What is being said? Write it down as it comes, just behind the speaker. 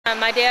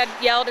My dad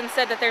yelled and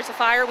said that there's a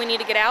fire, we need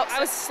to get out. I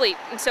was asleep,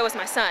 and so was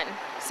my son.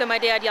 So my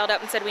dad yelled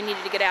up and said we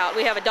needed to get out.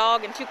 We have a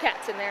dog and 2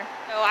 cats in there.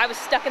 So I was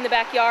stuck in the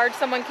backyard.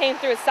 Someone came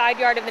through a side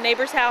yard of the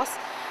neighbor's house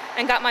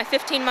and got my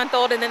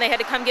 15-month-old, and then they had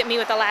to come get me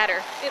with a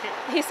ladder.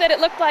 He said it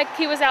looked like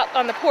he was out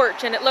on the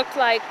porch, and it looked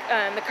like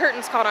the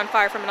curtains caught on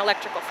fire from an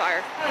electrical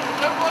fire. Hey,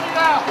 everybody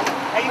out!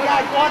 Hey, you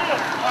guys want it?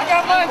 I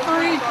got my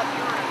 3. You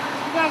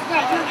guys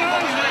got your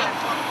guys?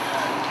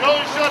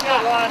 Joey, shut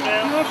that line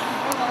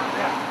down.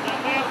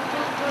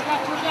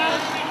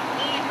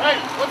 Hey,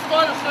 let's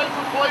find a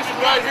safer place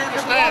right here to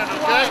stand,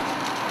 okay?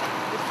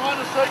 Let's find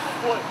a safer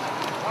place.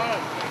 All right.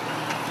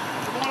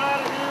 Come on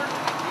out of here.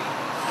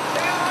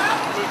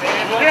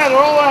 Yeah, they're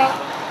all out.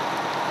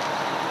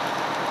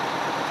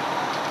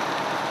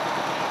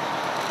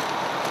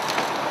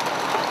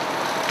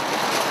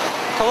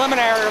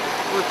 Preliminary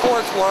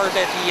reports were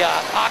that the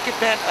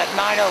occupant at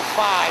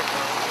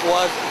 905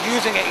 was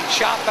using a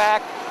shop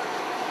vac,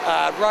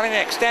 running an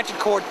extension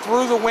cord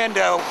through the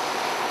window.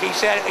 He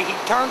said he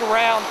turned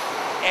around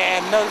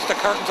and noticed the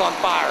curtains on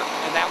fire,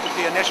 and that was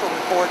the initial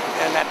report,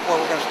 and that's where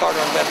we're going to start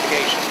our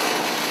investigation.